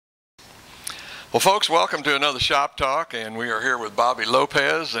Well, folks, welcome to another Shop Talk, and we are here with Bobby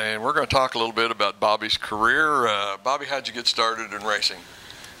Lopez, and we're going to talk a little bit about Bobby's career. Bobby, how'd you get started in racing?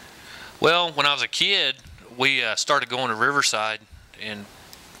 Well, when I was a kid, we started going to Riverside in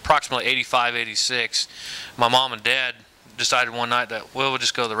approximately 85, 86. My mom and dad decided one night that, well, we'll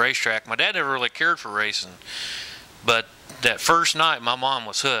just go to the racetrack. My dad never really cared for racing, but that first night, my mom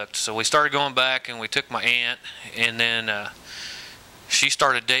was hooked. So we started going back, and we took my aunt, and then she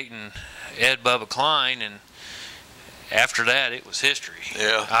started dating Ed Bubba Klein, and after that it was history.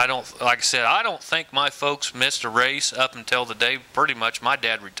 Yeah. Like I said, I don't think my folks missed a race up until the day pretty much my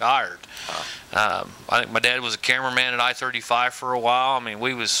dad retired. I think my dad was a cameraman at I-35 for a while. I mean,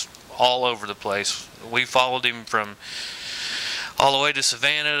 we was all over the place. We followed him from all the way to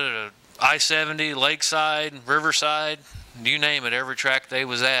Savannah to I-70, Lakeside, Riverside, you name it. Every track they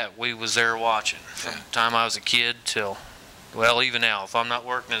was at, we was there watching from the time I was a kid till, well, even now, if I'm not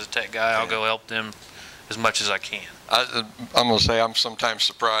working as a tech guy, I'll go help them as much as I can. I'm going to say I'm sometimes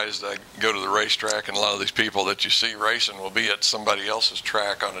surprised. I go to the racetrack, and a lot of these people that you see racing will be at somebody else's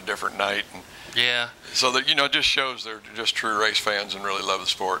track on a different night. And yeah. So that, it just shows they're just true race fans and really love the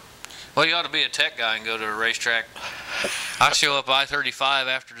sport. Well, you ought to be a tech guy and go to a racetrack. I show up I-35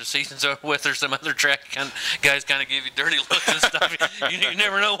 after the season's over with, or some other track guys kind of give you dirty looks and stuff. You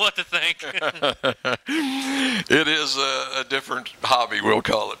never know what to think. It is a different hobby, we'll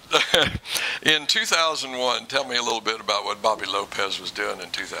call it. In 2001, tell me a little bit about what Bobby Lopez was doing in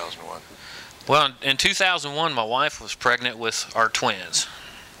 2001. Well, in 2001, my wife was pregnant with our twins,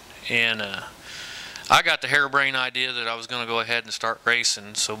 and I got the harebrained idea that I was going to go ahead and start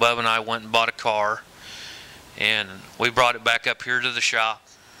racing, so Bub and I went and bought a car, and we brought it back up here to the shop,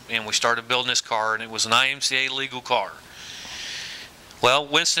 and we started building this car, and it was an IMCA legal car. Well,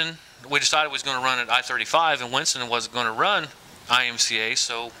 Winston, we decided we was going to run at I-35, and Winston wasn't going to run IMCA,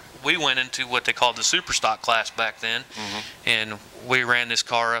 so we went into what they called the super stock class back then, and we ran this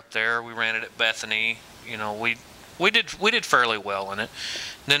car up there. We ran it at Bethany. We did fairly well in it.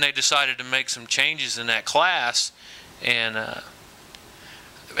 Then they decided to make some changes in that class, and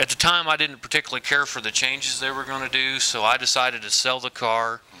at the time I didn't particularly care for the changes they were going to do, so I decided to sell the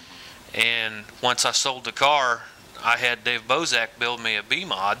car. And once I sold the car, I had Dave Bozak build me a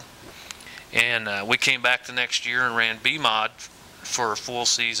B-Mod, and we came back the next year and ran B-Mod for a full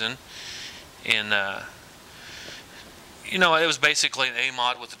season. And it was basically an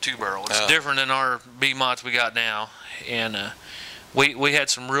A-Mod with a two-barrel. It's different than our B-Mods we got now. And we had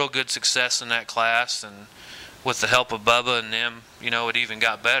some real good success in that class, and with the help of Bubba and them, it even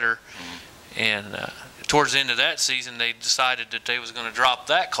got better. And towards the end of that season, they decided that they was going to drop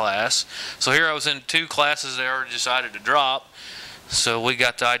that class. So here I was in two classes they already decided to drop. So we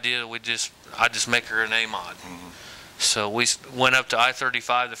got the idea that I just make her an A-Mod. So we went up to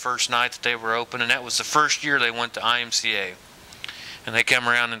I-35 the first night that they were open, and that was the first year they went to IMCA. And they came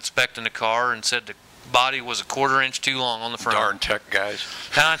around inspecting the car and said the body was a 1/4 inch too long on the front. Darn tech guys.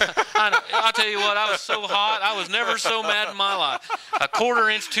 I'll tell you what, I was so hot. I was never so mad in my life. A 1/4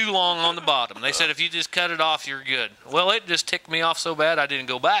 inch too long on the bottom. They said if you just cut it off, you're good. Well, it just ticked me off so bad I didn't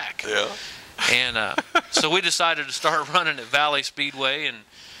go back. Yeah. And so we decided to start running at Valley Speedway,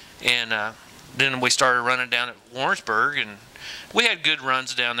 and then we started running down at Warrensburg, and we had good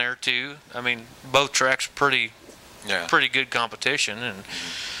runs down there too. I mean, both tracks pretty good competition. And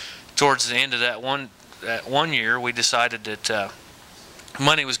towards the end of that one year, we decided that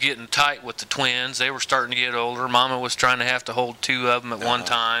money was getting tight with the twins. They were starting to get older. Mama was trying to have to hold two of them at one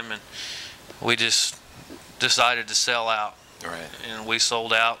time, and we just decided to sell out. Right. And we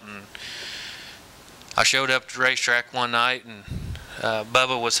sold out, and I showed up to the racetrack one night, and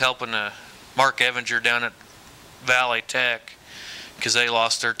Bubba was helping Mark Evinger down at Valley Tech because they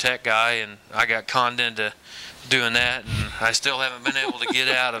lost their tech guy, and I got conned into doing that, and I still haven't been able to get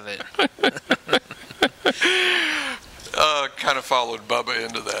out of it. Kind of followed Bubba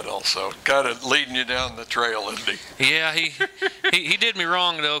into that also. Kind of leading you down the trail, isn't he? Yeah, he did me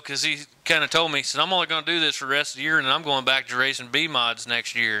wrong, though, because he kind of told me, he said, I'm only going to do this for the rest of the year, and I'm going back to racing B-Mods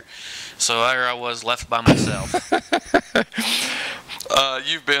next year. So there I was, left by myself.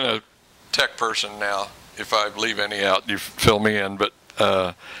 You've been a tech person now. If I leave any out, you fill me in. But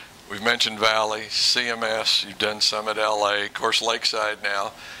we've mentioned Valley, CMS, you've done some at LA, of course Lakeside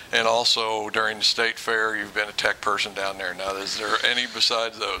now, and also during the state fair you've been a tech person down there. Now, is there any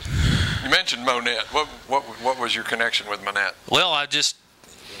besides those? You mentioned Monette. What was your connection with Monette? Well,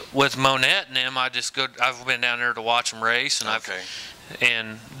 with Monette and them, I've been down there to watch them race, and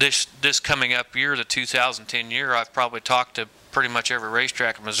and this coming up year, the 2010 year, I've probably talked to pretty much every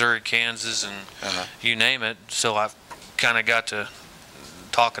racetrack in Missouri, Kansas, and you name it. So I've kind of got to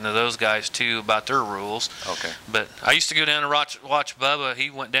talking to those guys too about their rules. Okay. But I used to go down and watch Bubba. He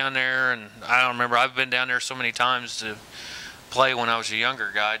went down there, and I don't remember. I've been down there so many times to play when I was a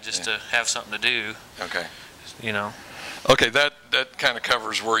younger guy, just to have something to do. Okay. You know. Okay, that kind of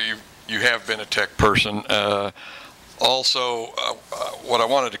covers where you have been a tech person. Also, what I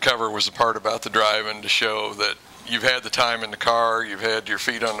wanted to cover was the part about the driving, to show that you've had the time in the car, you've had your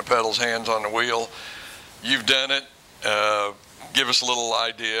feet on the pedals, hands on the wheel, you've done it. Give us a little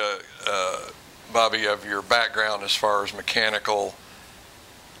idea, Bobby, of your background as far as mechanical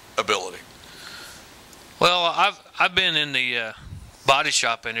ability. Well, I've been in the body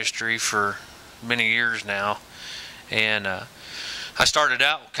shop industry for many years now, and I started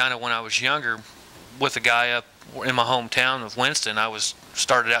out kind of when I was younger with a guy up in my hometown of Winston. I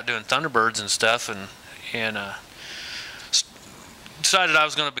started out doing Thunderbirds and stuff, and decided I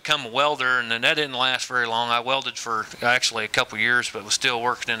was going to become a welder, and then that didn't last very long. I welded for actually a couple years, but was still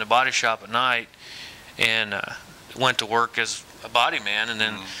working in the body shop at night, and went to work as a body man. And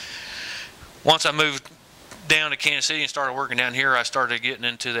then once I moved down to Kansas City and started working down here, I started getting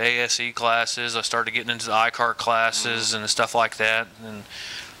into the ASE classes. I started getting into the iCar classes and stuff like that, and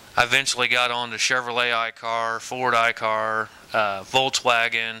I eventually got on to Chevrolet iCar, Ford iCar,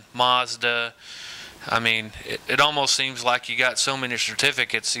 Volkswagen, Mazda. I mean, it almost seems like you got so many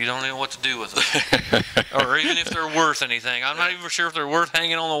certificates you don't know what to do with them, or even if they're worth anything. I'm not even sure if they're worth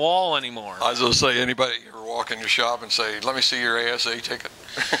hanging on the wall anymore. I was going to say, anybody ever walk in your shop and say, "Let me see your ASA ticket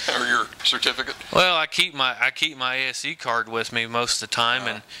or your certificate"? Well, I keep my ASE card with me most of the time,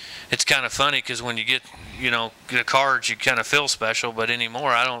 and it's kind of funny because when you get the cards, you kind of feel special, but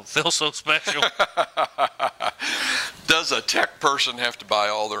anymore I don't feel so special. Does a tech person have to buy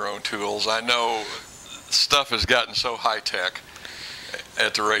all their own tools? I know stuff has gotten so high tech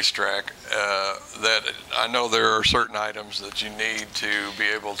at the racetrack that I know there are certain items that you need to be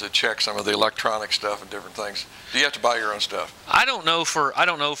able to check some of the electronic stuff and different things. Do you have to buy your own stuff? I don't know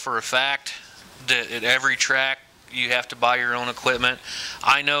for a fact that at every track you have to buy your own equipment.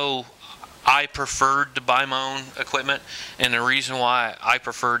 I know I preferred to buy my own equipment, and the reason why I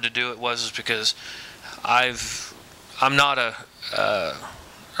preferred to do it was because I'm not a I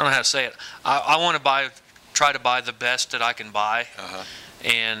don't know how to say it. I want to try to buy the best that I can buy,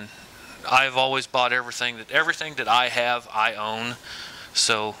 and I've always bought everything that I have, I own.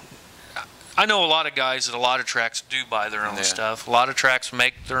 So I know a lot of guys at a lot of tracks do buy their own stuff. A lot of tracks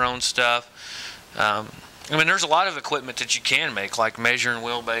make their own stuff. I mean, there's a lot of equipment that you can make, like measuring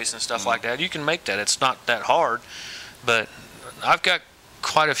wheelbase and stuff like that. You can make that. It's not that hard, but I've got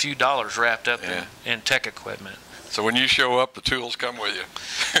quite a few dollars wrapped up in tech equipment. So when you show up, the tools come with you.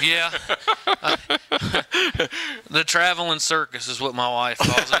 Yeah. The traveling circus is what my wife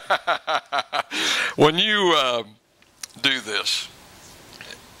calls it. When you do this,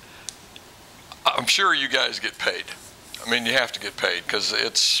 I'm sure you guys get paid. I mean, you have to get paid because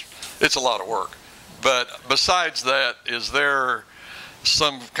it's a lot of work. But besides that, is there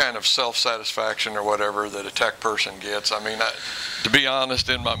some kind of self-satisfaction or whatever that a tech person gets? I mean, to be honest,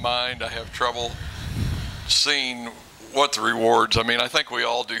 in my mind, I have trouble seeing what the rewards. I mean, I think we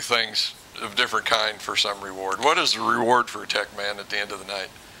all do things of different kind for some reward. What is the reward for a tech man at the end of the night?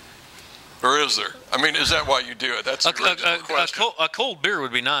 Or is there? I mean, is that why you do it? That's the original question. A cold beer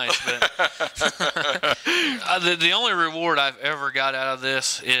would be nice, but the only reward I've ever got out of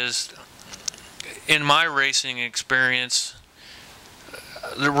this is, in my racing experience,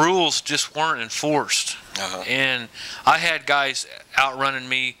 the rules just weren't enforced. And I had guys outrunning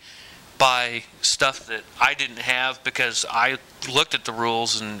me by stuff that I didn't have because I looked at the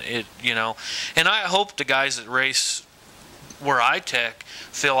rules and and I hope the guys that race where I tech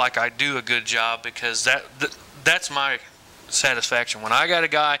feel like I do a good job, because that's my satisfaction. When I got a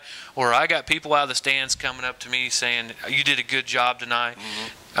guy or I got people out of the stands coming up to me saying, "You did a good job tonight."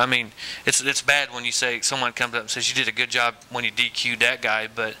 I mean, it's bad when you say, someone comes up and says you did a good job when you DQ'd that guy,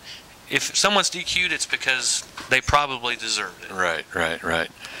 but if someone's DQ'd, it's because they probably deserved it. Right.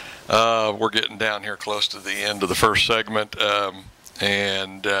 We're getting down here close to the end of the first segment,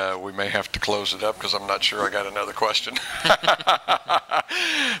 and we may have to close it up because I'm not sure I got another question.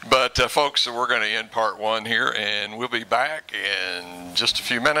 But folks, we're going to end part one here, and we'll be back in just a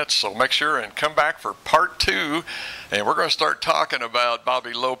few minutes, so make sure and come back for part two, and we're going to start talking about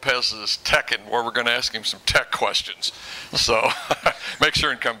Bobby Lopez's tech, and where we're going to ask him some tech questions. So make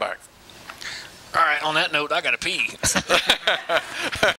sure and come back. All right, on that note, I got to pee.